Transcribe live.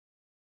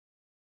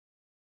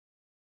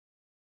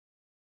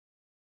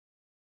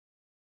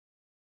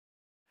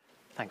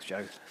Thanks,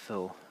 Joe,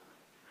 for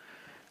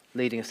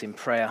leading us in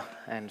prayer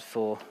and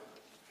for,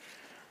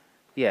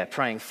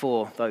 praying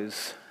for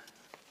those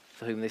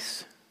for whom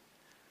this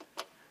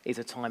is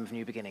a time of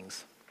new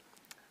beginnings.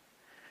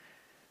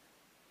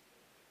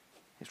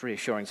 It's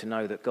reassuring to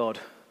know that God,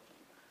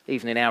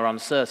 even in our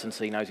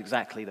uncertainty, knows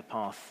exactly the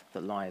path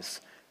that lies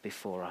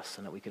before us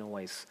and that we can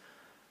always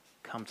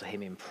come to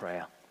him in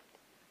prayer.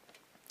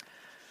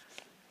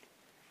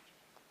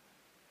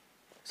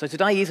 So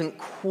today isn't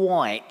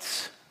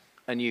quite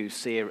a new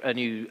season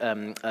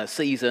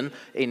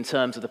in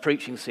terms of the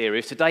preaching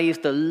series. Today is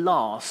the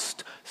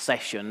last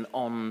session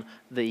on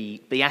the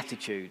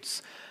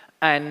Beatitudes.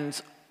 And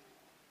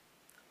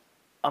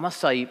I must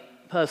say,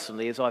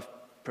 personally, as I've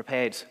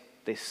prepared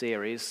this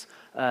series,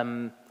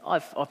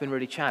 I've been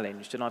really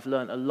challenged, and I've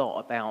learned a lot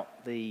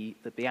about the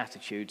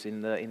Beatitudes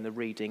in the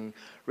reading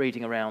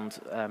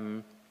around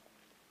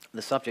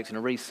the subject and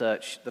the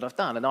research that I've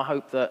done. And I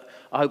hope that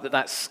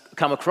that's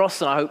come across,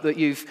 and I hope that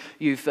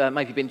you've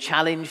maybe been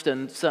challenged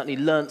and certainly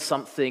learnt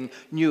something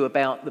new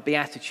about the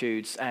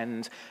Beatitudes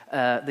and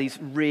these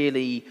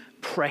really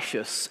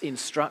precious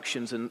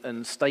instructions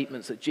and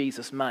statements that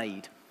Jesus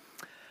made.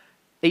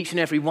 Each and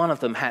every one of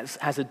them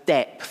has a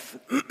depth,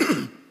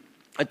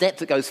 a depth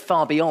that goes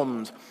far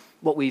beyond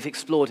what we've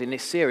explored in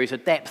this series, a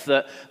depth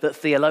that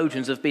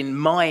theologians have been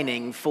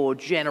mining for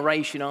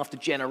generation after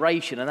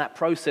generation, and that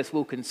process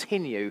will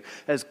continue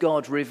as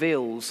God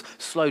reveals,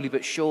 slowly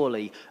but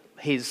surely,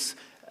 his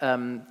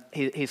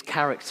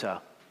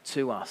character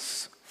to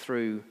us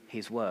through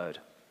his word.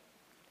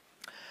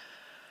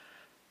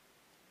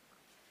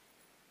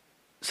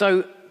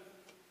 So,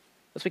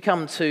 as we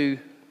come to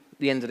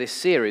the end of this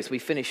series, we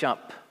finish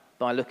up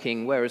by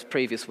looking, whereas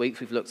previous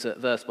weeks we've looked at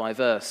verse by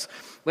verse,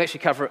 we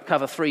actually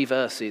cover 3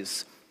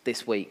 verses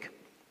this week.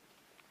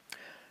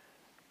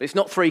 But it's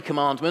not 3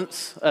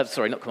 commandments,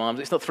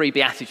 it's not 3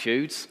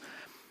 Beatitudes.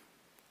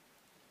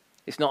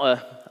 It's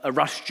not a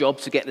rush job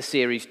to get the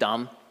series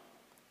done.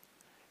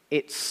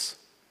 It's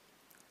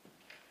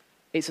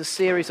a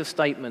series of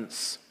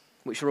statements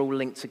which are all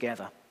linked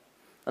together.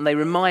 And they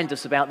remind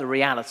us about the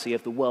reality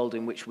of the world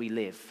in which we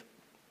live.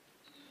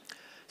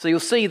 So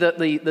you'll see that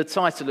the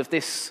title of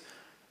this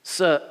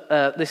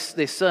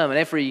sermon,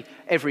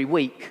 every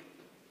week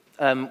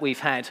we've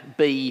had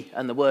 "be"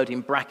 and the word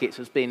in brackets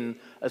has been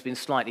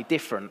slightly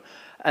different.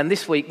 And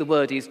this week the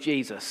word is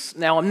Jesus.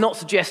 Now, I'm not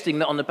suggesting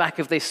that on the back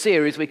of this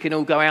series we can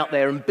all go out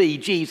there and be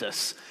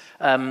Jesus.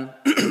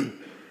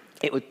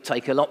 It would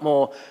take a lot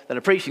more than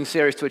a preaching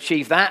series to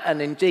achieve that,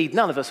 and indeed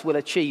none of us will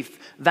achieve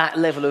that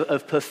level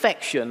of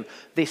perfection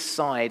this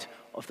side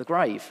of the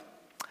grave.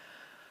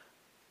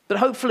 But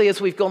hopefully, as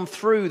we've gone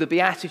through the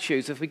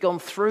Beatitudes, as we've gone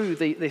through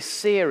this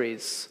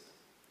series,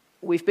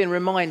 we've been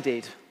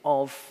reminded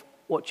of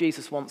what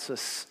Jesus wants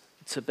us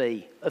to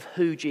be, of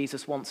who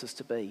Jesus wants us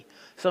to be,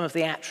 some of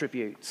the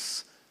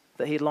attributes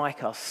that he'd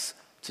like us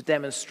to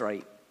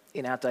demonstrate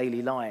in our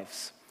daily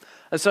lives.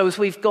 And so as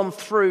we've gone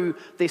through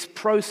this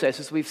process,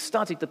 as we've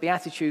studied the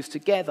Beatitudes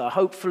together,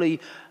 hopefully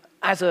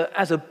as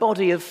a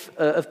body of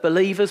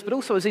believers, but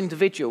also as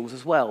individuals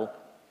as well,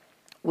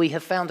 we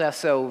have found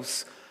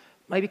ourselves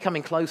maybe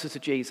coming closer to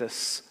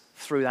Jesus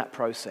through that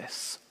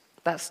process.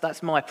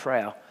 That's my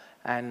prayer,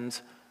 and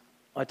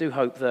I do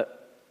hope that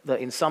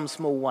in some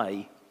small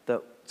way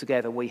that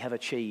together we have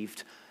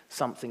achieved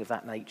something of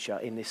that nature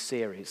in this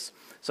series.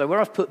 So where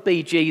I've put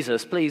 "be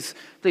Jesus," please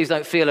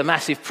don't feel a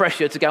massive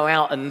pressure to go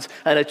out and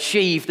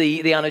achieve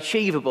the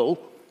unachievable,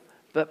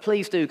 but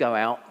please do go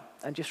out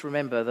and just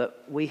remember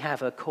that we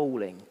have a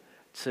calling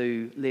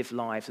to live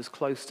lives as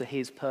close to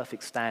his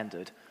perfect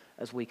standard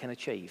as we can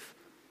achieve.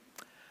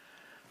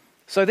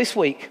 So this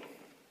week,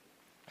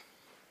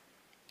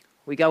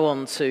 we go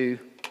on to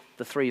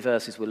the 3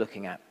 verses we're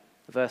looking at,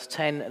 verse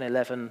 10 and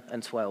 11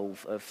 and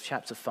 12 of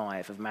chapter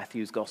 5 of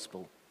Matthew's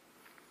Gospel,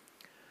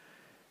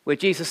 where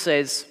Jesus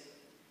says,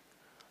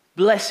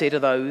 "Blessed are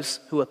those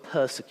who are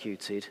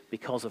persecuted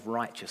because of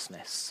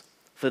righteousness,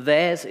 for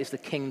theirs is the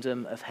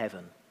kingdom of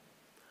heaven.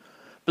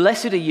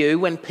 Blessed are you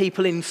when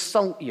people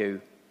insult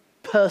you,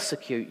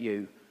 persecute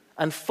you,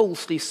 and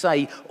falsely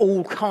say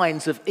all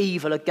kinds of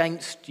evil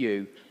against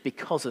you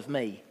because of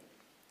me.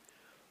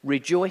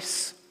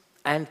 Rejoice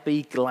and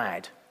be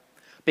glad,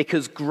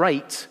 because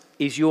great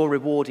is your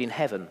reward in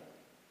heaven.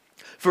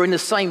 For in the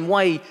same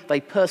way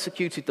they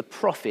persecuted the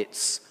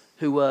prophets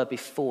who were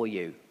before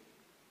you."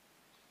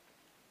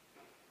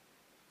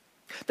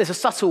 There's a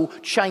subtle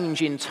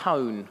change in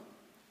tone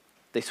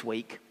this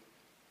week.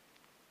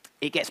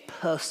 It gets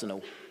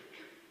personal.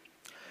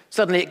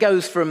 Suddenly it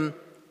goes from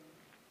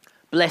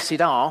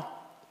 "blessed are"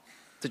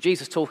 to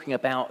Jesus talking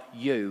about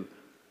you.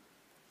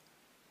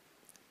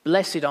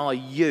 Blessed are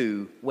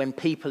you when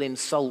people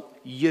insult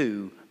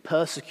you,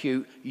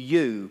 persecute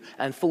you,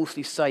 and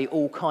falsely say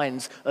all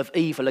kinds of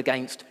evil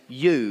against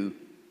you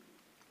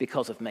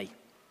because of me.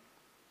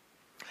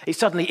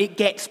 It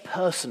gets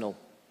personal.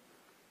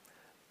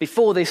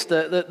 Before this,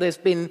 there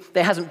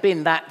hasn't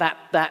been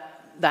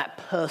that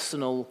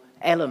personal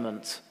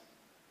element.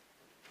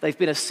 They've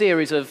been a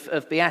series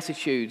of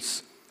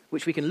Beatitudes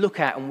which we can look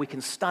at and we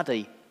can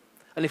study.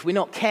 And if we're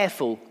not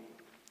careful,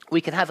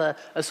 we can have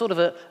a sort of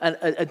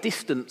a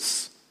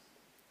distance.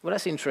 Well,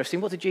 that's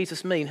interesting. What did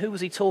Jesus mean? Who was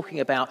he talking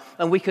about?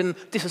 And we can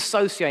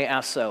disassociate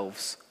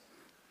ourselves.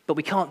 But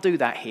we can't do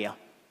that here.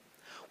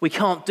 We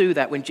can't do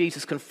that when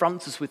Jesus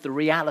confronts us with the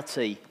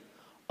reality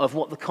of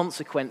what the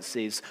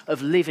consequences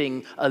of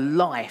living a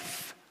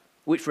life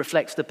which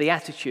reflects the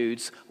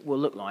Beatitudes will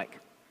look like.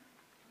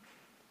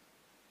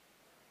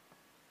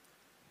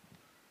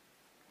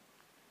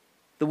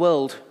 The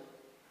world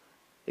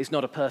is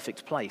not a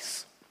perfect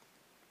place.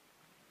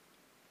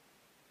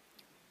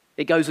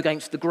 It goes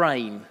against the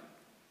grain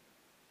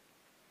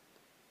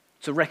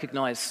to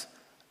recognize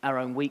our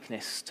own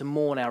weakness, to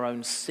mourn our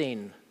own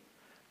sin,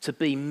 to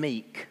be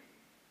meek,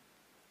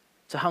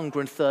 to hunger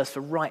and thirst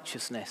for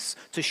righteousness,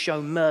 to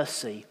show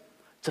mercy,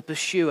 to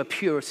pursue a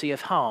purity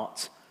of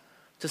heart,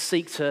 to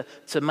seek to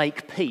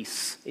make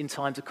peace in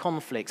times of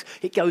conflict.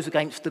 It goes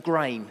against the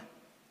grain.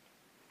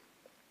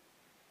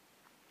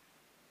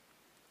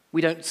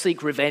 We don't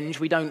seek revenge.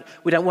 We don't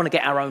want to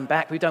get our own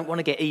back. We don't want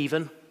to get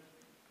even.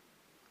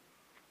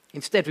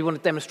 Instead, we want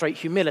to demonstrate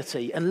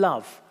humility and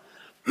love.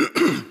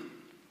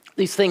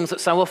 These things that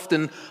so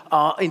often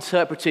are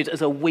interpreted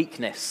as a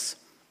weakness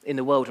in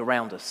the world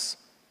around us.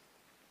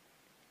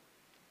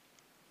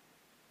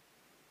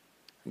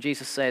 And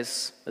Jesus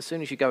says, as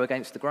soon as you go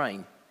against the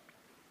grain,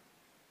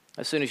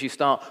 as soon as you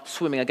start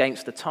swimming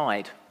against the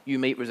tide, you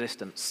meet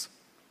resistance.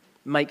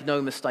 Make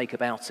no mistake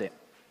about it.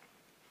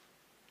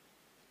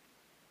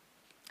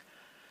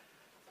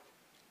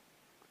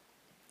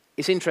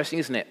 It's interesting,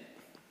 isn't it?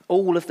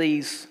 All of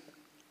these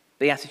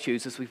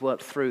Beatitudes, as we've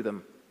worked through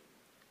them,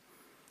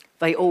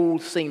 they all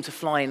seem to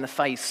fly in the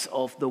face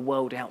of the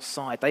world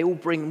outside. They all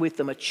bring with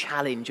them a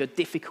challenge, a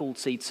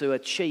difficulty to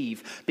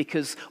achieve,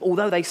 because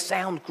although they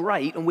sound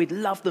great and we'd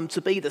love them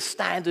to be the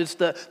standards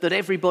that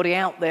everybody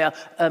out there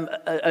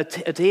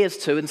adheres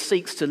to and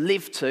seeks to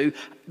live to,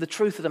 the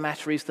truth of the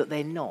matter is that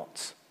they're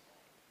not.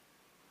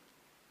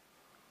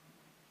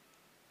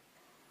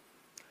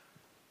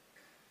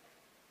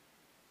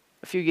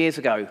 A few years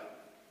ago,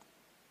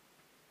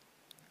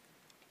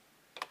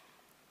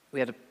 we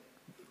had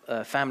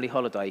a family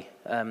holiday.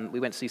 We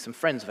went to see some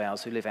friends of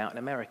ours who live out in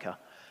America.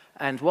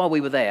 And while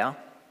we were there,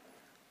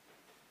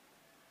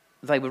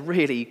 they were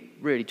really,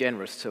 really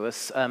generous to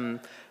us.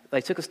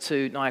 They took us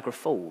to Niagara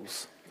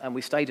Falls, and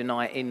we stayed a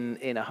night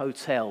in a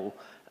hotel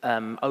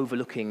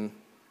overlooking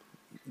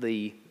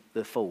the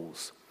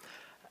falls.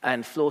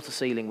 And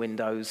floor-to-ceiling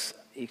windows,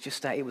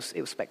 it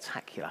was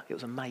spectacular. It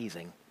was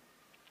amazing.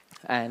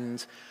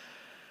 And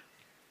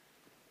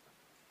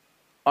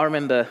I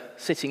remember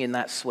sitting in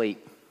that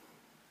suite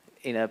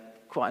in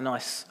quite a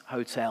nice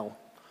hotel,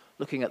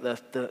 looking at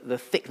the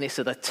thickness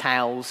of the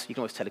towels. You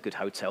can always tell a good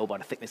hotel by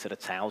the thickness of the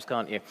towels,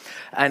 can't you?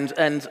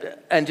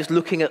 And just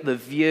looking at the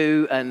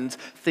view and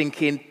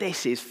thinking,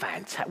 this is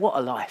fantastic. What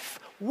a life.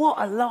 What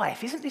a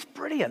life. Isn't this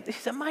brilliant? This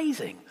is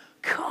amazing.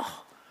 God,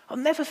 I'll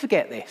never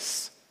forget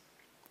this.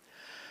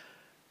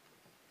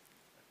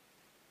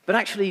 But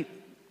actually,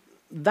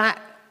 that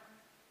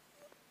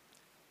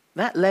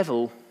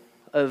level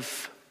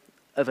of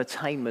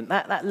attainment,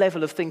 that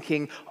level of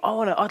thinking,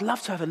 I'd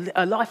love to have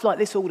a life like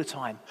this all the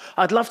time.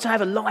 I'd love to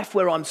have a life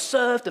where I'm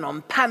served and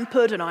I'm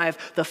pampered and I have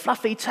the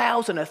fluffy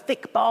towels and the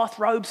thick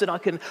bathrobes and I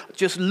can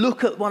just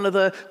look at one of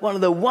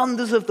the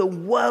wonders of the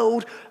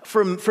world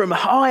from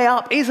high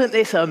up. Isn't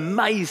this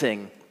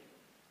amazing?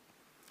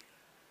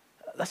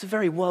 That's a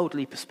very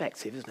worldly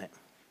perspective, isn't it?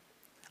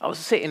 I was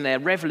sitting there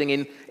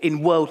reveling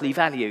in worldly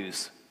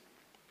values.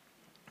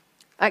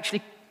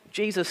 Actually,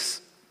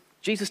 Jesus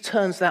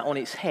turns that on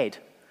its head.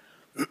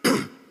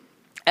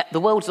 The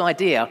world's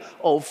idea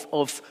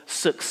of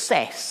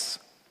success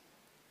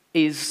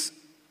is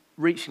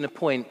reaching a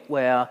point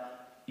where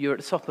you're at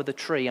the top of the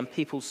tree and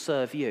people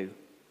serve you.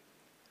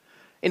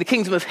 In the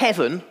kingdom of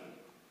heaven,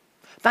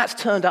 that's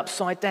turned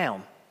upside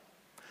down.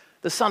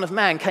 The Son of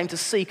Man came to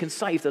seek and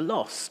save the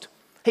lost.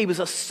 He was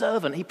a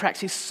servant. He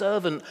practiced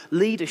servant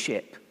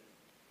leadership.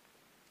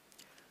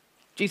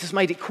 Jesus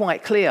made it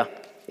quite clear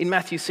in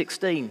Matthew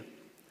 16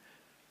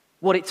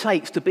 what it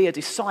takes to be a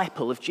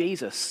disciple of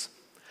Jesus.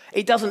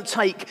 It doesn't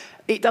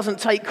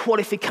take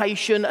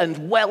qualification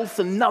and wealth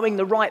and knowing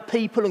the right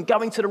people and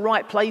going to the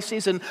right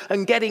places and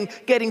getting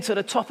to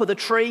the top of the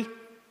tree.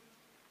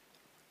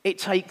 It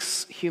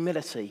takes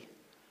humility.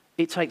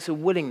 It takes a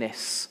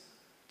willingness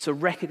to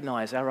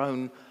recognize our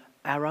own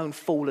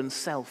fallen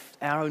self,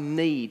 our own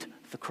need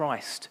for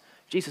Christ.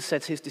 Jesus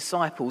said to his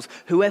disciples,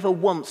 whoever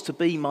wants to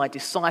be my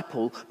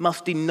disciple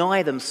must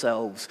deny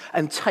themselves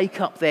and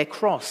take up their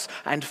cross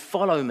and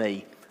follow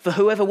me. For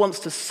whoever wants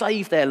to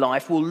save their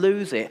life will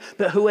lose it,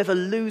 but whoever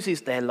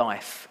loses their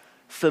life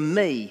for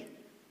me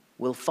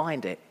will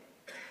find it.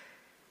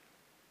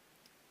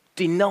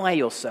 Deny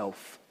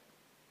yourself.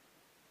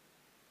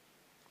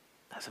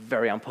 That's a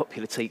very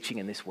unpopular teaching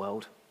in this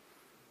world.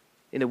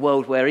 In a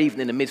world where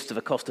even in the midst of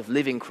a cost of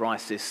living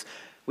crisis,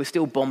 we're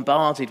still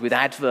bombarded with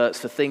adverts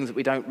for things that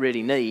we don't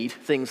really need,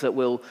 things that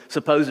will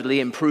supposedly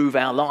improve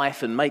our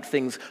life and make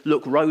things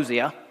look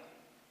rosier.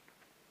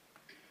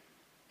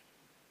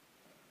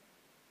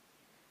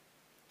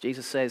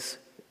 Jesus says,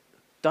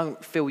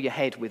 don't fill your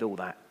head with all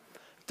that.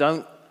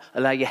 Don't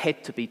allow your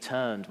head to be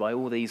turned by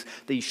all these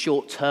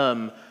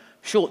short-term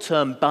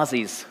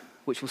buzzes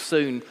which will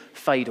soon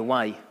fade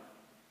away.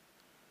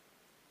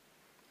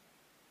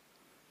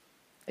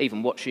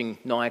 Even watching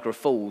Niagara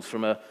Falls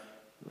from a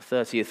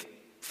 30th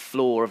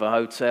floor of a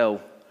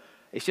hotel,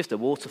 it's just a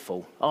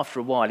waterfall. After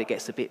a while, it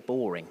gets a bit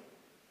boring.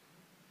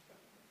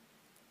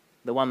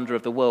 The wonder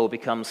of the world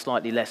becomes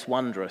slightly less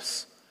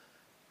wondrous.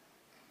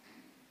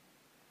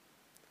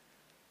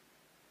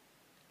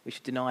 We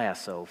should deny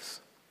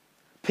ourselves.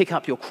 Pick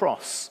up your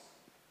cross.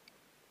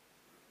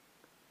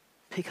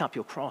 Pick up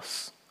your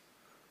cross.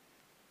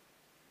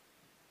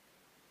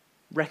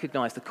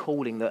 Recognize the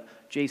calling that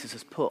Jesus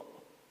has put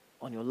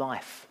on your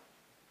life,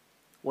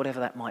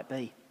 whatever that might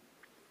be.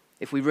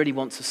 If we really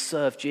want to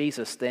serve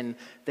Jesus, then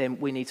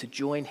we need to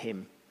join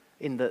him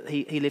in that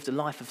he lived a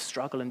life of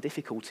struggle and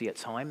difficulty at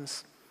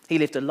times. He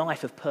lived a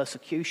life of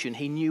persecution.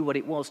 He knew what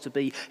it was to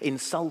be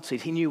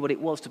insulted. He knew what it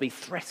was to be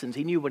threatened.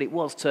 He knew what it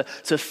was to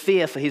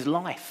fear for his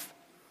life.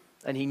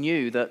 And he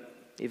knew that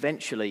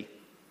eventually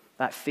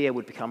that fear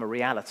would become a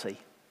reality.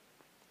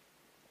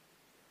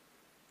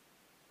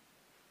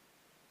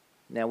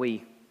 Now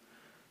we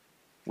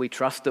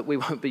trust that we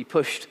won't be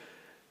pushed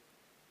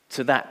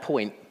to that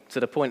point, to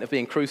the point of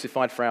being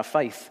crucified for our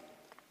faith.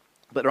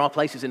 But there are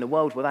places in the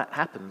world where that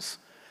happens.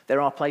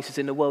 There are places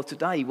in the world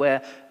today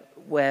where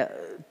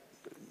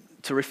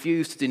to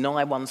refuse to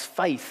deny one's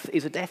faith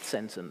is a death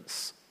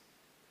sentence.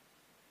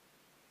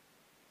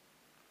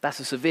 That's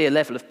a severe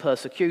level of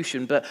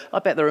persecution, but I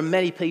bet there are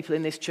many people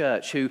in this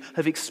church who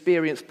have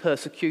experienced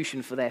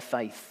persecution for their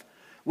faith.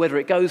 Whether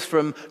it goes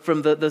from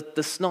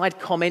the snide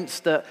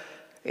comments that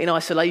in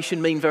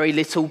isolation mean very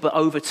little but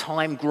over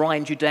time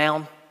grind you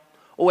down,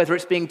 or whether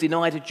it's being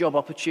denied a job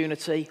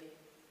opportunity,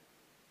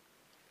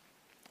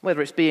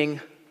 whether it's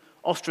being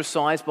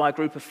ostracized by a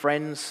group of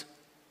friends.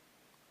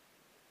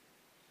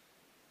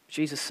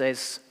 Jesus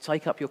says,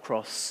 take up your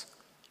cross,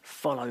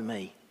 follow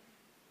me.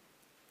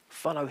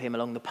 Follow him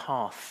along the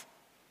path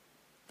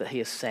that he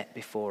has set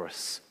before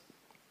us.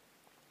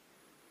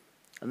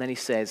 And then he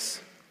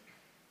says,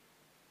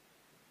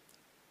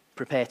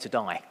 prepare to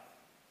die.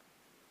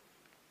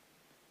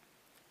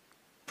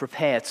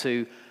 Prepare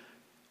to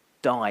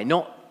die.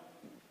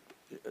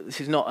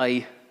 This is not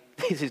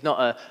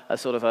a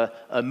sort of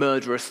a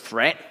murderous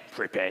threat.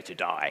 Prepare to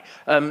die.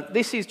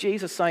 This is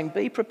Jesus saying,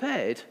 be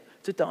prepared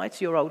to die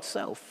to your old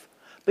self.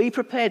 Be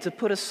prepared to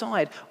put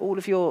aside all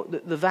of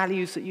the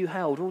values that you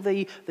held, all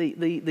the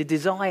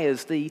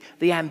desires, the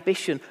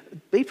ambition.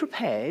 Be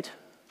prepared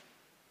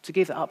to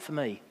give that up for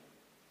me.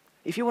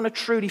 If you want to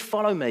truly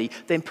follow me,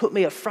 then put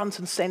me at front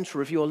and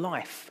center of your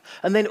life.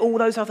 And then all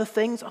those other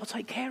things, I'll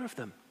take care of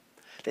them.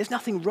 There's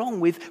nothing wrong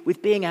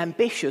with being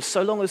ambitious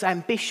so long as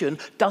ambition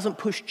doesn't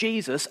push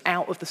Jesus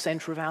out of the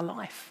center of our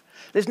life.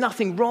 There's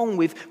nothing wrong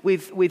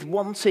with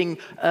wanting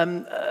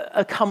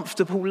a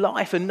comfortable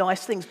life and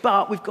nice things,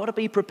 but we've got to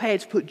be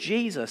prepared to put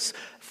Jesus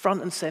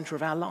front and center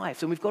of our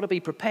lives, and we've got to be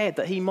prepared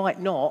that he might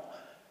not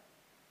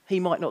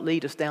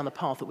lead us down the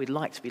path that we'd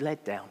like to be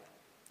led down.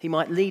 He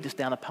might lead us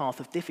down a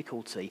path of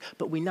difficulty,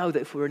 but we know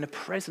that if we're in the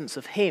presence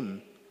of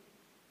him,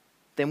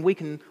 then we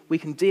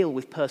can deal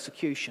with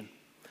persecution.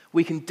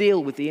 We can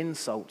deal with the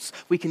insults.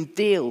 We can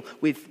deal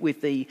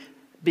with the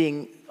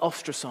being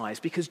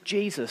ostracized because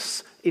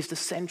Jesus is the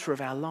center of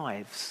our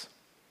lives.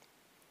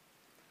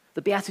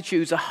 The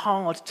Beatitudes are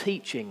hard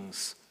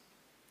teachings.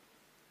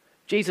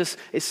 Jesus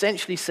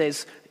essentially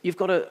says you've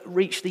got to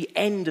reach the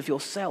end of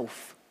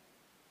yourself.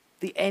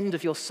 The end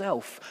of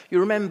yourself. You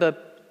remember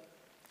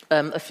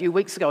a few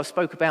weeks ago I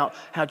spoke about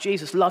how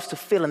Jesus loves to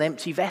fill an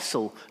empty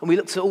vessel, and we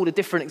looked at all the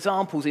different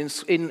examples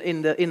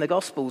in the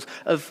Gospels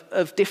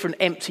of different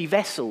empty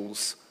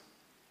vessels.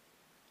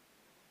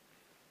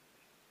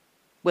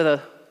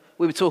 Whether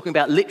we were talking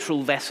about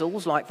literal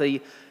vessels like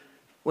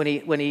when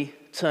he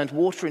turned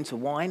water into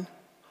wine,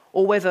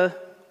 or whether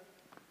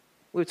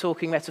we were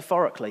talking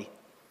metaphorically,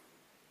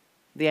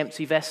 the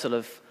empty vessel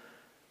of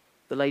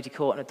the lady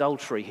caught in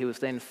adultery who was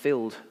then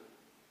filled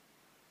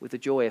with the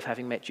joy of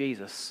having met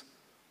Jesus,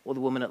 or the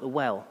woman at the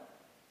well,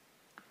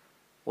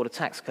 or the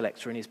tax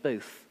collector in his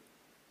booth.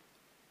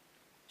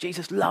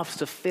 Jesus loves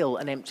to fill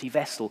an empty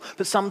vessel,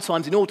 but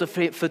sometimes in order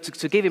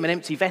to give him an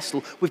empty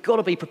vessel, we've got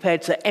to be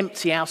prepared to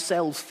empty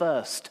ourselves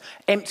first,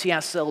 empty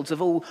ourselves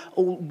of all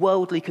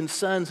worldly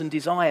concerns and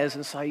desires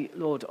and say,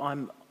 Lord,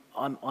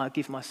 I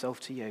give myself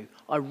to you.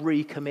 I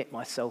recommit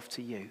myself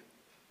to you.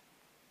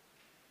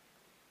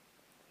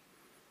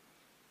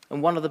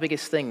 And one of the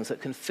biggest things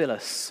that can fill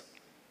us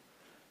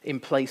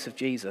in place of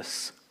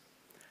Jesus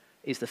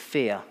is the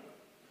fear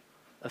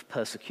of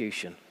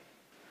persecution.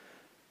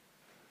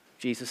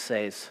 Jesus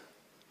says,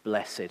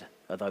 blessed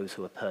are those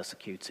who are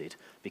persecuted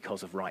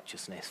because of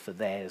righteousness, for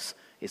theirs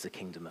is the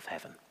kingdom of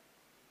heaven.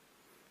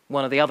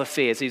 One of the other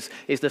fears is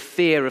the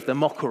fear of the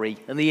mockery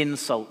and the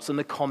insults and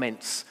the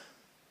comments,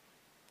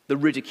 the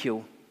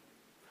ridicule.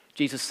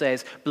 Jesus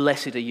says,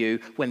 blessed are you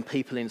when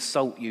people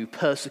insult you,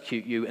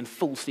 persecute you, and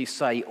falsely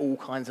say all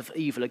kinds of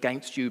evil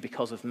against you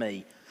because of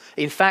me.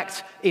 In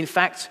fact,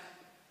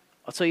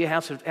 I'll tell you how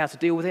to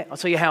deal with it. I'll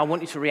tell you how I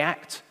want you to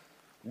react.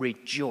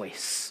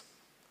 Rejoice.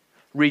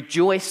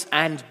 Rejoice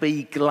and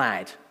be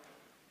glad,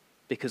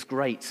 because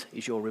great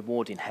is your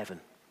reward in heaven.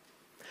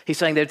 He's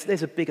saying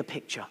there's a bigger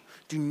picture.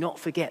 Do not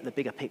forget the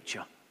bigger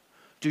picture.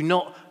 Do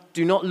not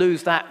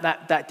lose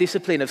that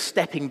discipline of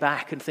stepping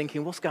back and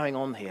thinking, what's going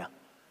on here?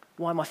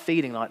 Why am I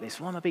feeling like this?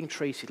 Why am I being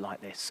treated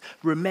like this?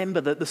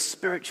 Remember that the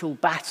spiritual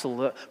battle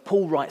that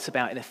Paul writes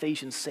about in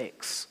Ephesians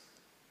 6.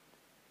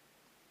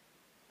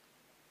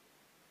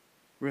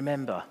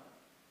 Remember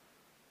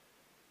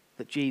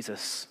that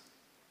Jesus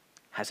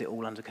has it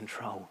all under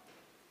control.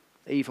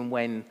 Even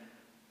when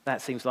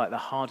that seems like the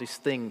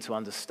hardest thing to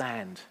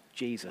understand,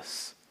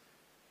 Jesus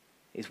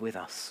is with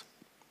us.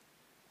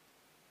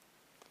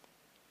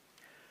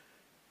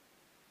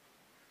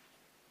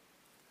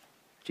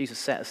 Jesus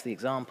set us the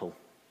example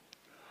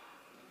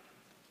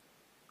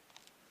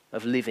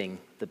of living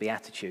the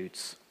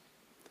Beatitudes.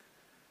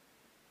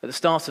 At the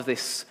start of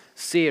this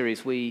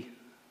series, we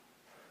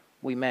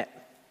met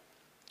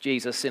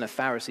Jesus in a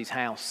Pharisee's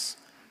house,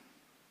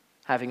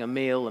 having a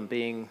meal and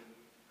being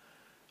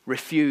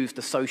refused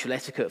the social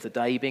etiquette of the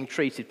day, being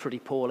treated pretty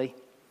poorly.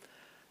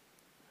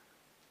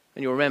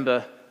 And you'll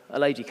remember a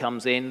lady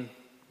comes in.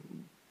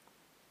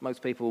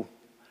 Most people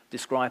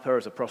describe her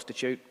as a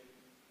prostitute.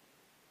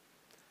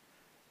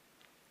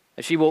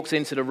 And she walks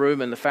into the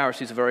room, and the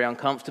Pharisees are very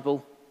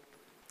uncomfortable.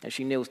 And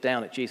she kneels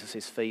down at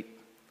Jesus' feet.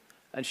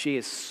 And she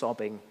is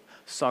sobbing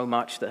so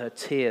much that her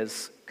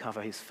tears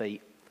cover his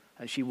feet.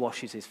 And she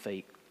washes his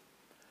feet.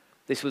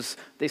 This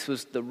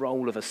was the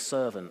role of a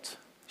servant.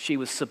 She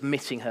was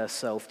submitting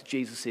herself to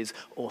Jesus'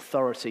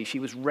 authority. She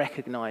was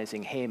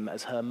recognizing him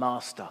as her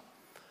master.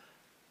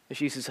 And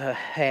she uses her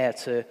hair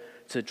to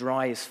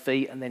dry his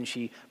feet, and then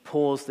she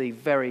pours the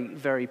very,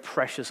 very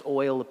precious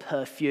oil, the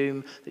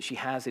perfume that she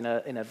has in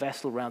a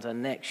vessel around her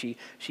neck. She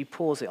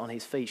pours it on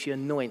his feet. She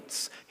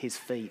anoints his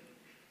feet.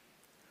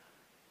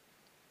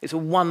 It's a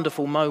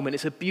wonderful moment.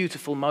 It's a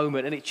beautiful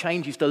moment, and it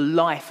changes the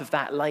life of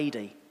that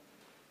lady.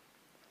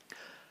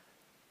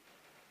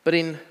 But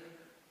in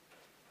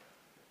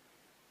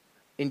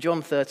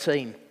John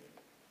 13,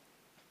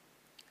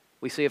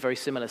 we see a very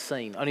similar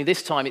scene. Only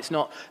this time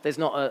there's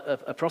not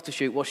a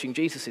prostitute washing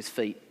Jesus'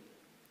 feet.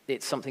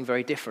 It's something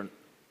very different.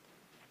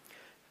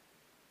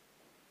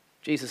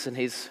 Jesus and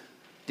his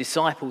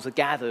disciples are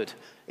gathered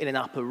in an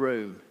upper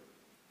room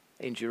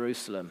in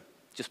Jerusalem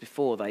just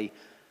before they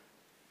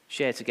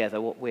share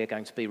together what we're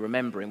going to be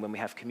remembering when we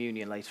have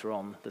communion later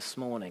on this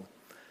morning.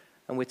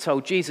 And we're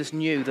told Jesus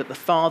knew that the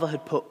Father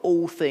had put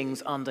all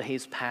things under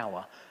his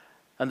power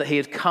and that he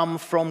had come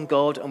from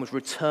God and was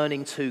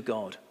returning to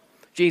God.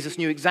 Jesus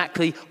knew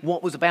exactly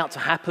what was about to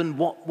happen,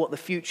 what the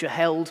future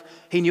held.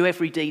 He knew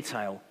every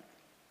detail.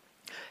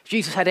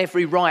 Jesus had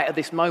every right at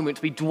this moment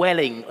to be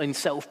dwelling in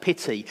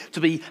self-pity,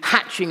 to be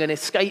hatching an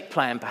escape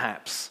plan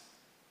perhaps,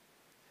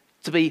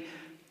 to be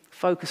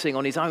focusing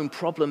on his own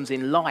problems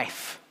in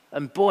life.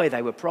 And boy,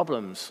 they were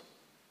problems.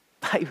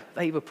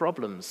 They were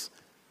problems.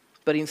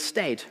 But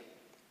instead,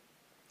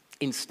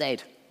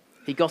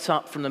 he got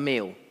up from the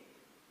meal,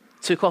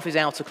 took off his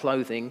outer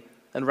clothing,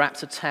 and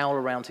wrapped a towel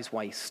around his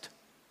waist.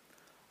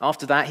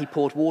 After that, he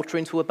poured water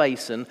into a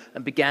basin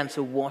and began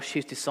to wash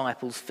his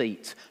disciples'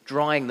 feet,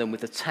 drying them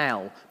with a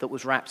towel that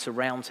was wrapped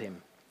around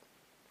him.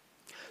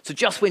 So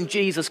just when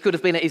Jesus could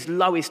have been at his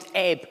lowest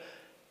ebb,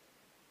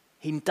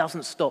 he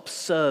doesn't stop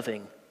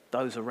serving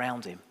those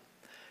around him.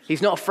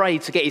 He's not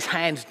afraid to get his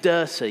hands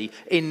dirty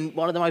in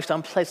one of the most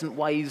unpleasant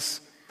ways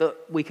that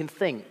we can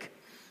think.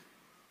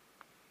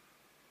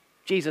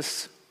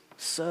 Jesus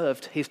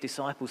served his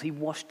disciples. He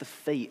washed the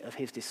feet of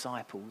his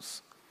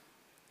disciples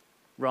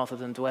rather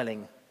than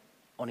dwelling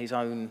on his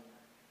own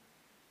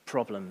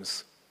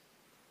problems.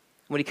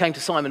 When he came to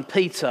Simon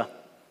Peter,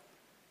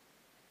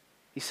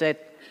 he said,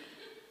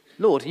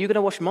 "Lord, are you going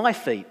to wash my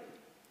feet?"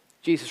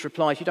 Jesus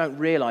replied, "You don't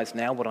realize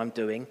now what I'm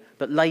doing,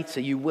 but later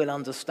you will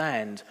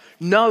understand."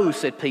 "No,"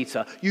 said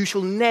Peter, "you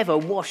shall never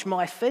wash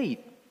my feet."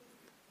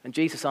 And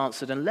Jesus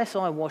answered, "Unless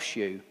I wash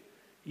you,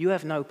 you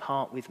have no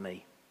part with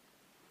me."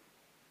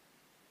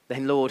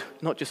 "Then, Lord,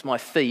 not just my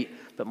feet,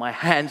 but my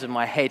hands and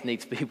my head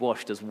need to be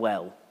washed as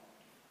well,"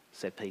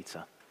 said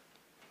Peter.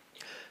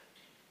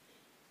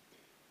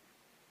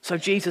 So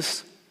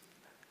Jesus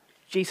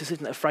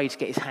isn't afraid to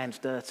get his hands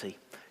dirty.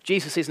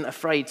 Jesus isn't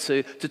afraid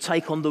to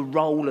take on the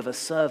role of a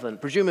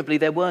servant. Presumably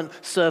there weren't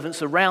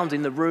servants around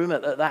in the room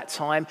at that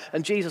time,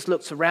 and Jesus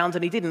looked around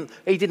and he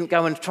didn't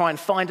go and try and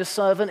find a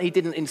servant. He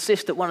didn't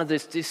insist that one of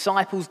his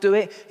disciples do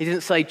it. He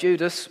didn't say,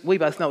 "Judas, we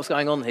both know what's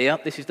going on here.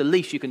 This is the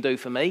least you can do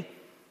for me."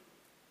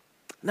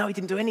 No, he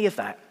didn't do any of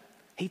that.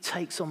 He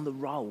takes on the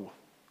role.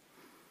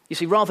 You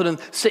see, rather than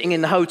sitting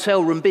in the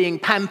hotel room being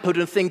pampered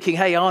and thinking,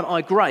 "Hey, aren't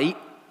I great?"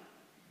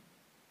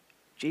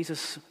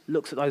 Jesus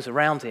looks at those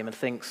around him and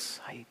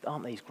thinks, "Hey,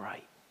 aren't these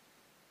great?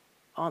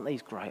 Aren't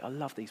these great? I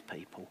love these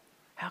people.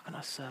 How can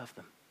I serve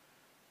them?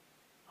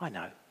 I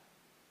know.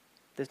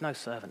 There's no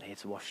servant here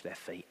to wash their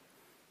feet.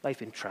 They've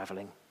been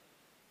traveling.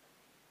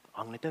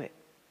 I'm going to do it."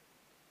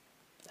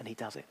 And he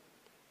does it.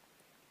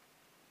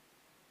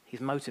 He's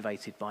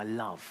motivated by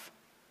love.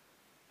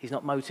 He's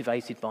not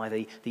motivated by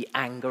the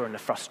anger and the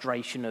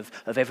frustration of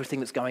everything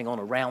that's going on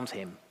around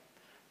him.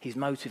 He's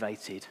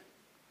motivated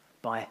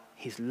by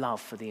his love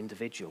for the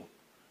individual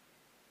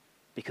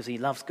because he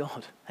loves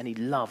God and he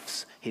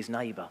loves his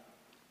neighbour.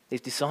 His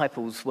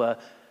disciples were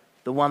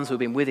the ones who have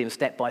been with him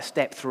step by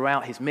step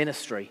throughout his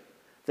ministry.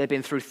 They've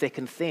been through thick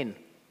and thin.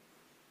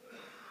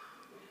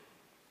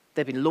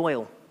 They've been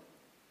loyal.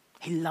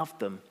 He loved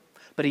them.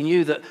 But he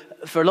knew that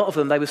for a lot of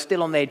them, they were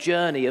still on their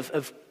journey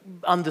of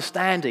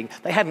understanding.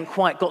 They hadn't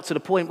quite got to the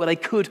point where they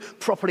could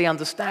properly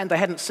understand. They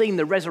hadn't seen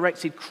the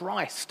resurrected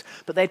Christ,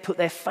 but they'd put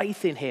their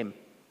faith in him.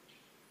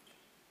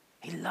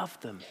 He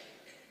loved them.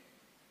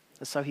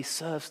 And so he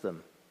serves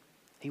them.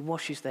 He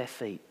washes their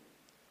feet.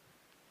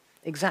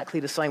 Exactly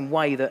the same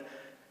way that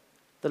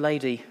the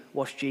lady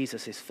washed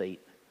Jesus'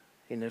 feet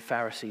in the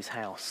Pharisee's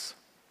house.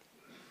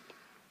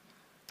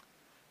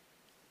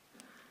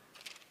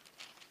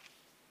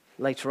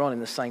 Later on in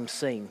the same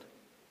scene,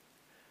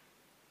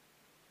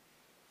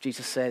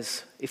 Jesus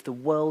says, if the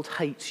world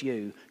hates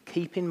you,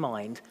 keep in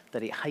mind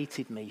that it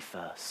hated me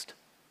first.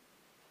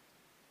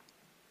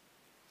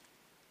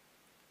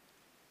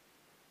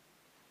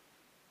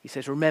 He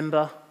says,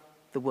 remember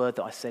the word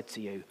that I said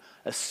to you.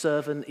 A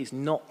servant is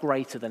not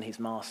greater than his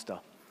master.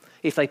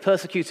 If they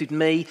persecuted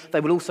me,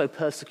 they will also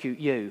persecute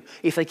you.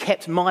 If they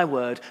kept my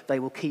word, they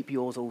will keep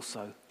yours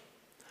also.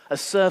 A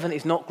servant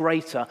is not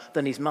greater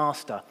than his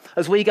master.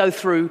 As we go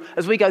through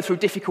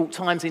difficult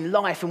times in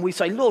life and we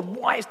say, Lord,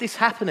 why is this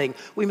happening?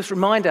 We must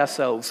remind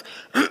ourselves,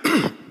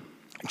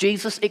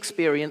 Jesus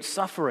experienced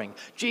suffering.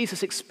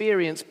 Jesus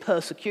experienced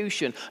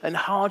persecution and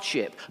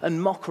hardship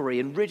and mockery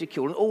and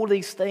ridicule and all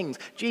these things.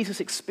 Jesus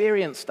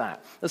experienced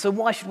that. And so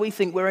why should we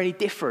think we're any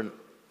different?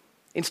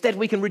 Instead,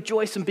 we can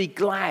rejoice and be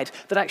glad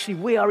that actually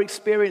we are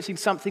experiencing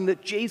something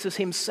that Jesus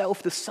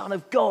himself, the Son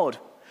of God,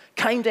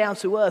 came down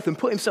to earth and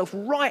put himself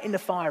right in the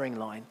firing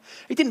line.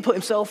 He didn't put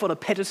himself on a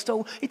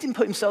pedestal. He didn't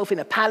put himself in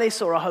a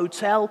palace or a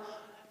hotel.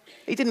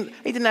 He didn't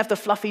have the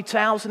fluffy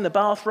towels and the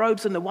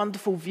bathrobes and the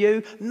wonderful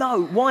view.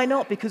 No, why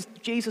not? Because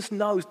Jesus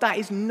knows that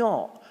is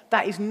not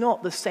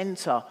the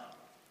center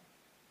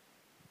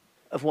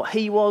of what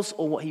he was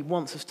or what he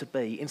wants us to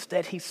be.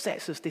 Instead, he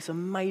sets us this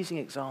amazing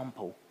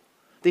example,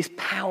 this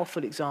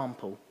powerful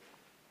example.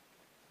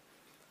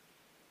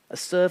 A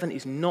servant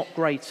is not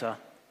greater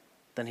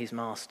than his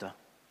master.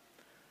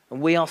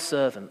 And we are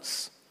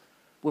servants.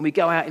 When we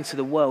go out into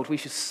the world, we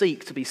should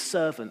seek to be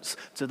servants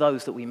to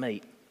those that we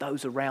meet,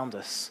 those around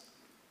us.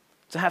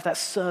 To have that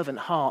servant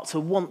heart,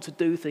 to want to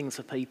do things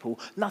for people.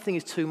 Nothing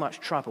is too much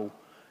trouble.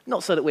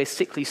 Not so that we're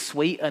sickly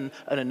sweet and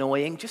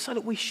annoying, just so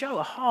that we show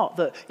a heart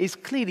that is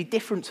clearly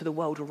different to the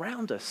world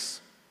around us.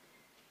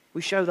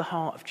 We show the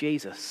heart of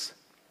Jesus.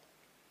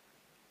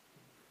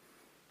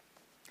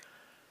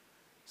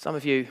 Some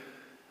of you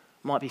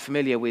might be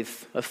familiar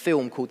with a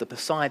film called The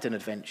Poseidon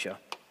Adventure.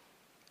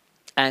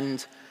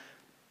 And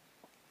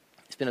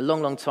it's been a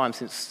long, long time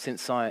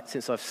since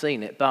I've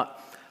seen it, but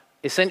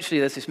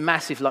essentially there's this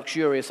massive,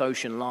 luxurious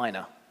ocean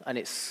liner, and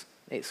it's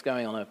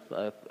going on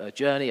a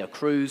journey, a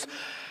cruise,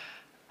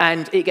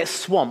 and it gets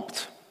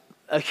swamped.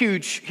 A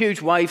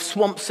huge wave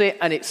swamps it,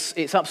 and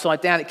it's upside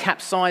down. It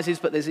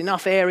capsizes, but there's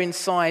enough air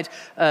inside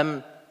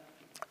that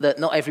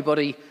not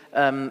everybody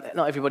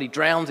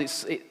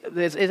drowns.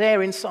 There's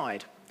air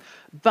inside,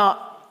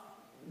 but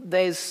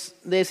there's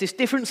this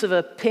difference of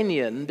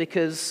opinion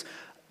because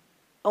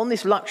on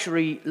this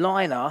luxury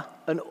liner,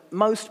 and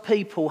most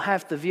people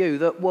have the view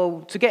that,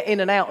 well, to get in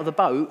and out of the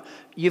boat,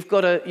 you've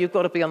got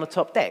to be on the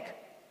top deck.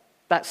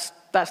 That's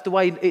the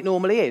way it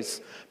normally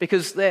is,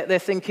 because they're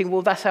thinking,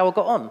 well, that's how I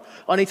got on.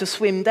 I need to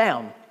swim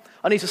down.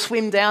 I need to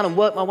swim down and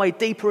work my way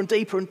deeper and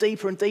deeper and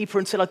deeper and deeper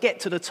until I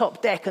get to the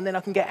top deck, and then I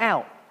can get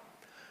out.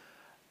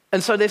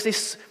 And so there's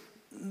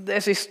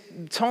this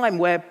time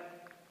where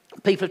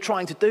people are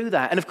trying to do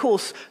that. And of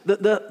course,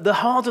 the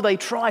harder they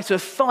try to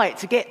fight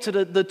to get to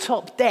the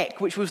top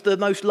deck, which was the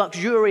most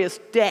luxurious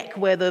deck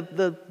where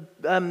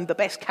the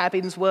best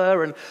cabins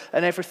were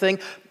and everything,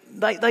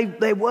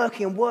 they're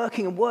working and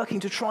working and working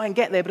to try and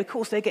get there. But of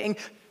course, they're getting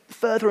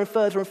further and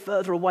further and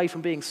further away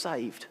from being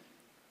saved.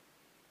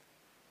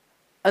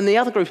 And the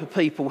other group of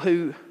people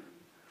who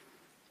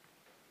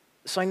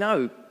say,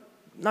 no,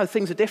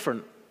 things are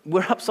different.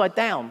 We're upside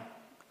down.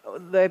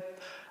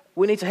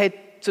 We need to head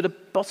to the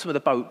bottom of the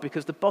boat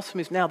because the bottom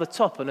is now the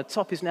top and the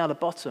top is now the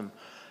bottom.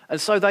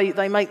 And so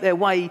they make their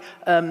way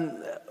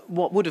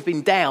what would have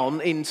been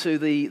down into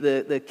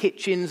the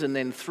kitchens and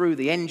then through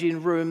the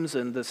engine rooms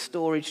and the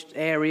storage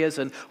areas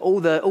and all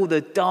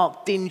the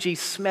dark, dingy,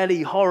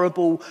 smelly,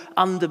 horrible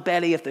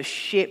underbelly of the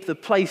ship, the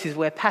places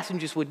where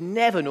passengers would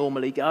never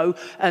normally go.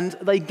 And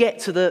they get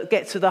to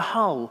the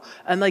hull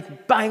and they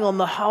bang on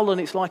the hull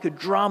and it's like a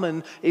drum,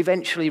 and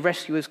eventually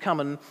rescuers come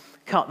and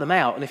cut them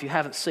out. And if you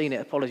haven't seen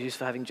it, apologies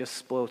for having just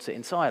spoilt it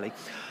entirely.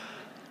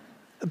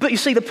 But you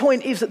see, the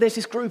point is that there's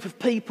this group of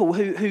people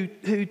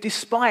who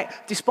despite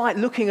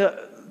looking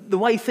at the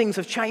way things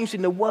have changed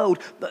in the world,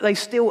 that they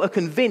still are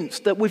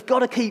convinced that we've got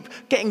to keep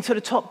getting to the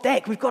top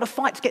deck. We've got to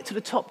fight to get to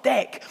the top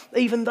deck,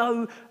 even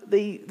though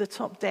the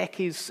top deck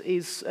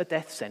is a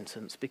death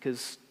sentence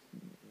because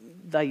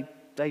they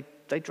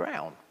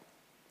drown.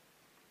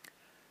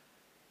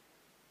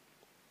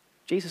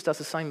 Jesus does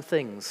the same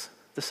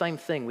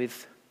thing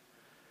with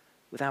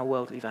our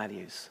worldly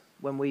values.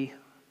 When we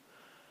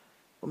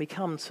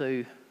come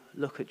to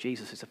look at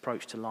Jesus'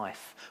 approach to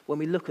life, when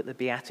we look at the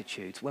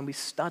Beatitudes, when we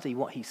study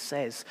what he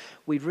says,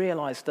 we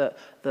realize that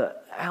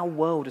our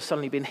world has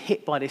suddenly been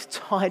hit by this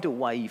tidal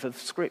wave of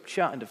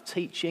scripture and of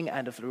teaching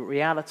and of the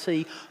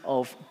reality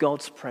of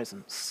God's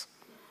presence.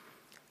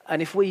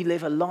 And if we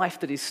live a life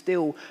that is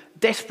still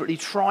desperately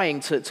trying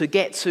to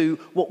get to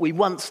what we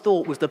once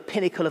thought was the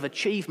pinnacle of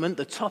achievement,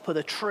 the top of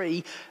the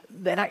tree,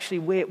 then actually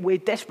we're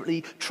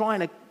desperately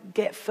trying to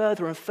get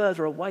further and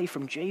further away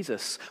from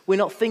Jesus. We're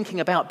not thinking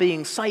about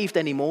being saved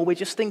anymore. We're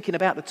just thinking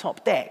about the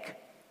top deck.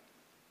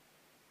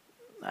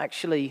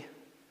 Actually,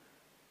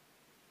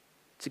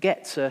 to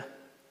get to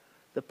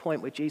the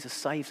point where Jesus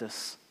saves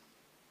us,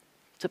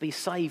 to be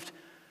saved,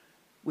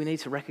 we need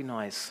to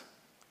recognize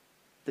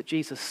that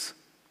Jesus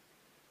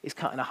is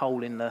cutting a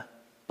hole in the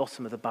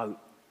bottom of the boat.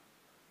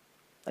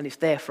 And it's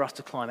there for us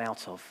to climb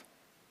out of.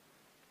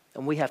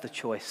 And we have the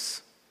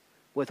choice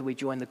whether we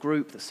join the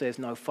group that says,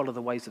 no, follow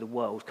the ways of the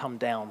world, come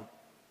down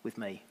with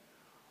me,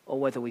 or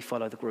whether we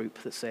follow the group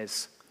that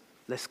says,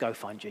 let's go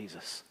find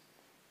Jesus.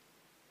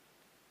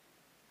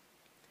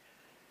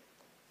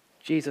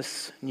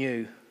 Jesus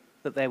knew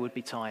that there would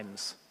be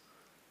times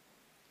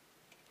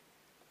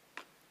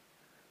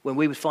when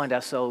we would find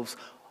ourselves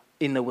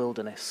in the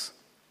wilderness,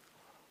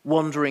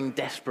 wandering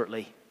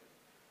desperately,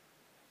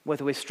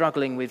 whether we're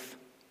struggling with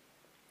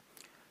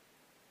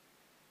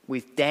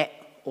debt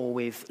or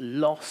with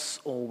loss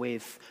or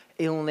with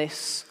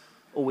illness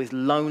or with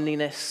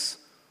loneliness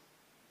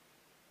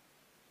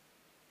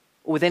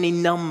or with any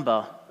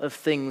number of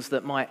things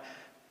that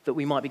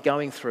we might be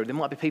going through. There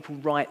might be people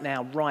right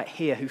now, right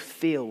here, who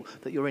feel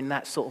that you're in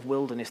that sort of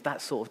wilderness,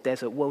 that sort of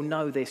desert. Well,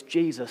 know this,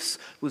 Jesus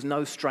was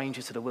no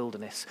stranger to the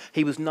wilderness.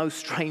 He was no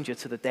stranger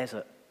to the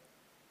desert.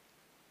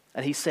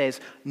 And he says,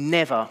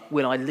 never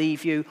will I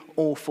leave you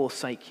or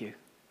forsake you.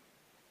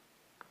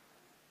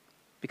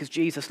 Because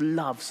Jesus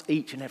loves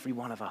each and every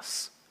one of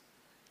us.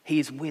 He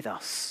is with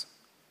us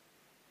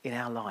in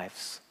our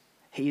lives.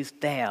 He is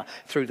there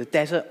through the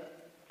desert.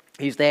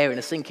 He's there in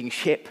a sinking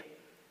ship.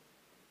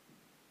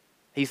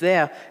 He's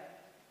there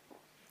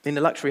in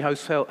the luxury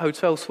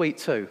hotel suite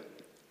too.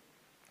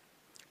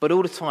 But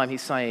all the time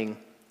he's saying,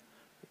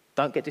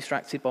 don't get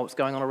distracted by what's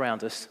going on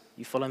around us.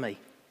 You follow me.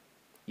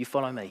 You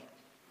follow me.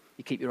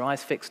 You keep your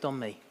eyes fixed on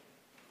me.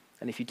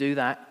 And if you do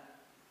that,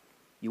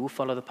 you will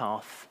follow the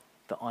path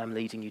that I'm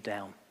leading you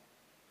down.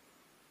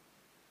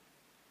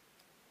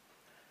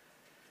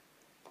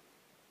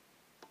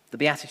 The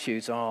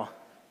Beatitudes are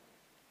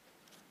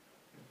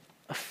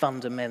a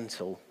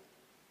fundamental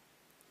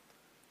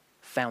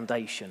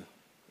foundation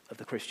of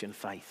the Christian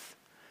faith.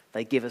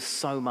 They give us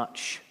so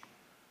much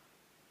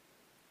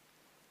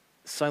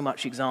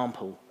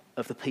example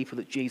of the people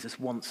that Jesus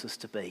wants us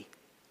to be.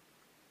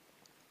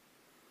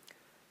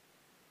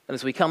 And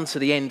as we come to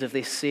the end of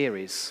this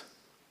series,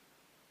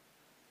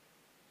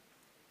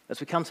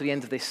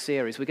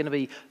 we're going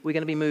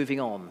to be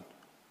moving on.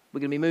 We're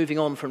going to be moving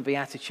on from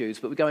Beatitudes,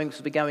 but we're going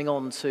to be going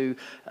on to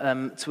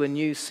a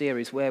new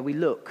series where we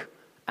look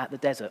at the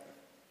desert,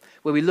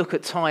 where we look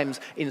at times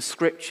in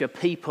Scripture,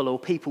 people or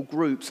people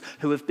groups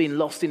who have been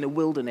lost in the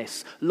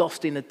wilderness,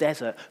 lost in the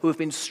desert, who have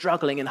been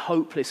struggling and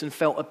hopeless and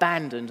felt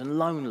abandoned and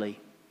lonely.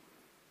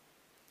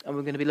 And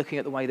we're going to be looking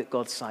at the way that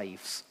God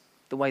saves,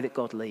 the way that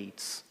God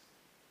leads.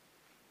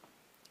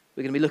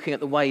 We're going to be looking at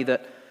the way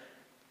that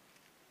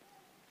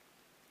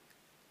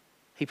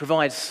he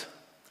provides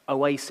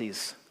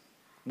oases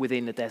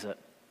within the desert.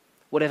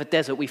 Whatever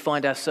desert we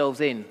find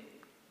ourselves in,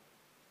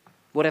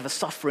 whatever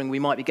suffering we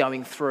might be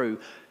going through,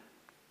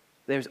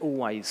 there is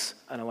always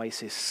an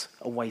oasis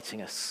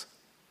awaiting us.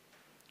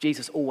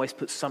 Jesus always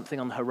puts something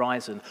on the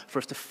horizon for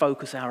us to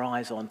focus our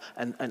eyes on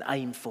and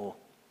aim for,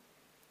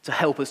 to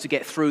help us to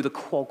get through the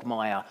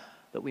quagmire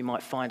that we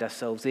might find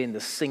ourselves in,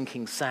 the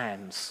sinking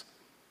sands.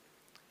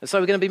 And so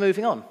we're going to be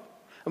moving on,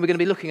 and we're going to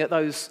be looking at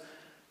those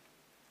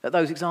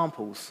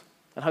examples,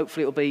 and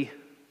hopefully it'll be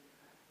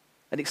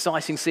an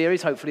exciting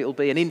series, hopefully it'll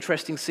be an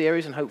interesting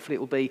series, and hopefully it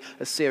will be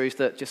a series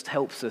that just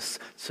helps us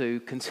to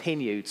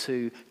continue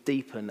to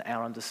deepen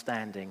our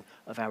understanding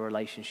of our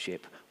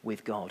relationship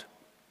with God.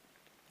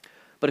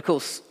 But of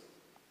course,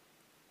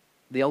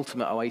 the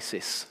ultimate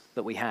oasis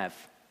that we have,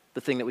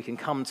 the thing that we can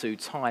come to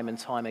time and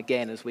time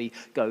again as we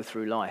go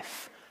through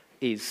life,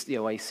 is the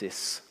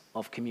oasis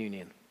of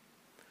communion.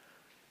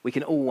 We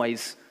can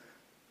always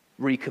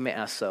recommit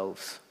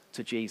ourselves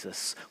to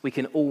Jesus. We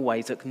can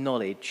always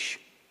acknowledge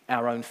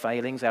our own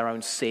failings, our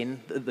own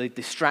sin, the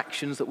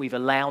distractions that we've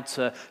allowed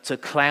to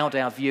cloud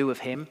our view of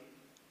him.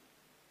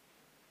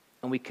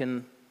 And we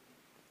can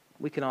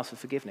ask for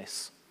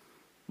forgiveness.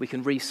 We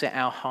can reset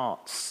our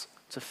hearts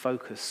to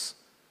focus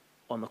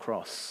on the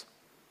cross.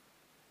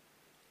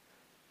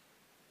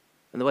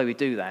 And the way we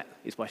do that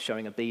is by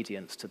showing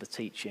obedience to the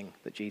teaching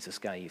that Jesus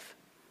gave,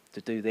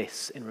 to do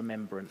this in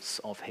remembrance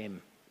of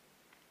him.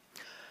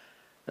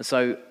 And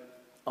so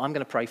I'm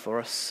going to pray for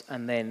us,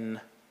 and then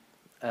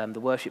the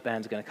worship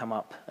band are going to come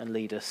up and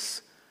lead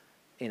us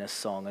in a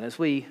song. And as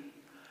we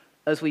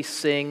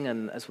sing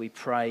and as we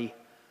pray,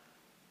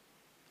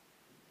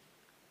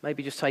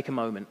 maybe just take a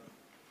moment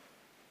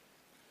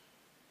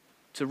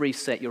to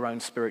reset your own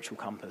spiritual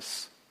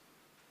compass,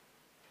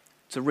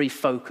 to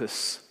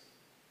refocus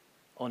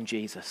on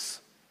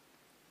Jesus,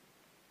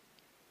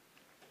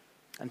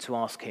 and to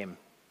ask him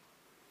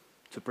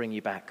to bring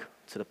you back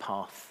to the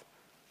path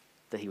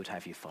that he would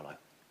have you follow.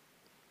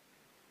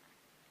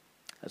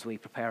 As we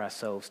prepare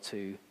ourselves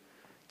to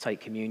take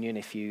communion,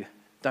 if you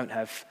don't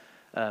have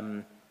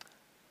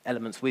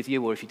elements with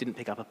you, or if you didn't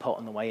pick up a pot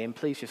on the way in,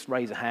 please just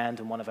raise a hand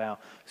and one of our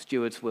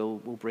stewards will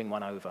bring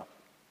one over.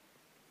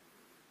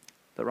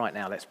 But right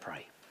now, let's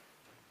pray.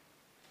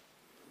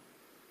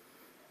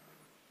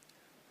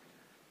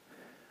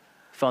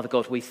 Father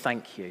God, we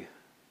thank you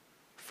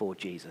for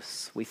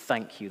Jesus. We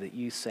thank you that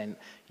you sent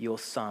your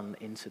Son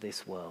into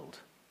this world,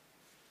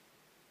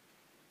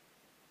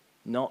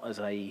 not as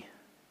a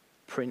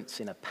prince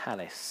in a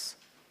palace,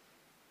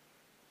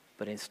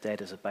 but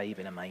instead as a babe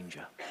in a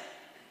manger.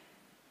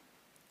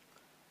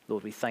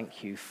 Lord, we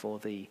thank you for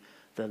the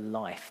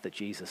life that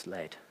Jesus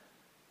led.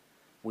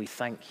 We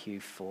thank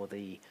you for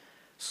the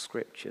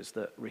scriptures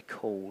that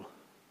recall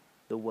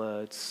the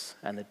words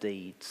and the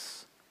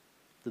deeds,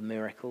 the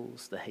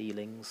miracles, the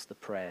healings, the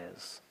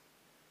prayers.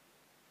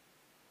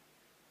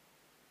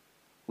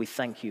 We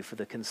thank you for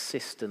the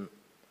consistent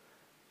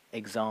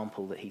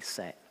example that he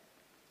set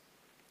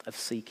of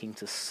seeking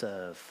to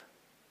serve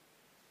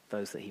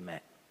those that he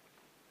met.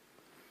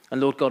 And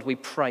Lord God, we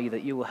pray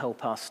that you will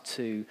help us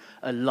to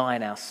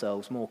align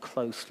ourselves more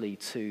closely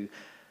to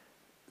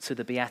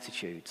the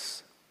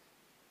Beatitudes.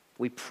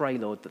 We pray,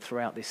 Lord, that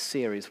throughout this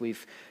series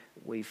we've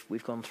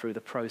gone through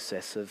the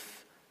process of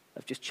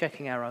just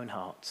checking our own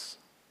hearts,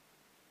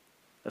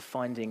 of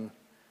finding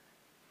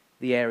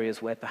the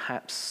areas where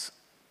perhaps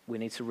we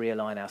need to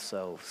realign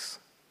ourselves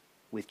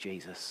with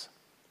Jesus.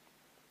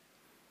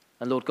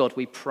 And Lord God,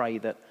 we pray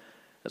that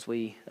as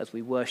we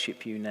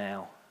worship you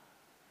now,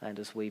 and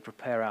as we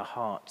prepare our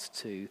hearts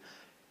to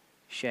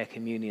share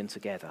communion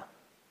together,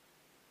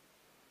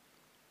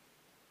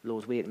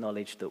 Lord, we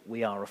acknowledge that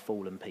we are a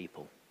fallen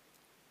people.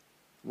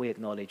 We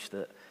acknowledge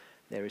that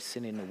there is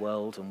sin in the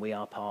world and we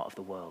are part of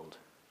the world.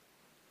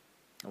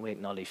 And we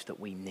acknowledge that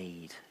we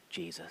need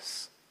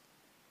Jesus.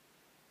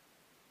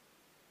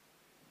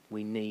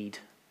 We need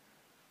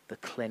the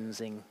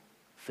cleansing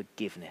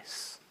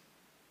forgiveness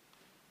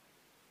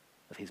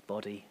of his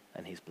body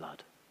and his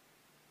blood.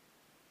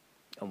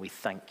 And we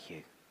thank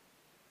you.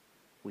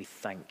 We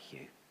thank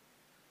you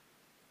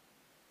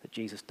that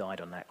Jesus died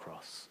on that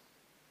cross,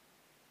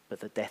 but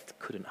that death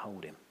couldn't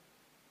hold him,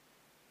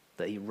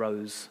 that he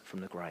rose from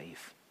the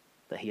grave,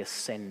 that he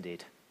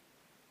ascended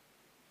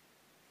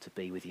to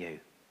be with you.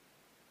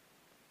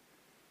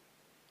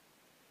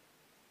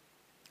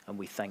 And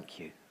we thank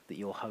you that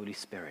your Holy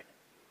Spirit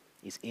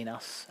is in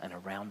us and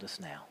around us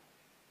now.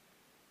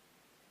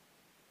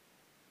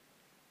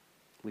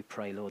 We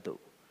pray, Lord, that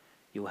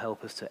you'll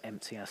help us to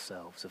empty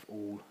ourselves of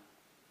all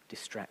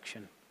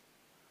distraction,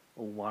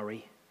 all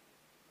worry,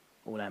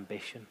 all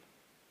ambition,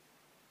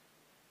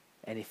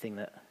 anything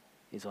that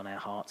is on our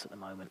hearts at the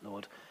moment,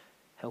 Lord.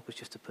 Help us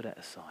just to put it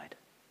aside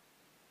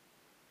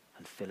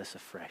and fill us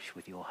afresh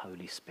with your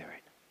Holy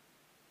Spirit.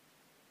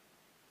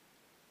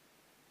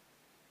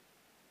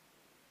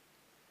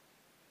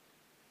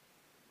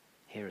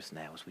 Hear us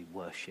now as we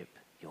worship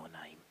your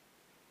name.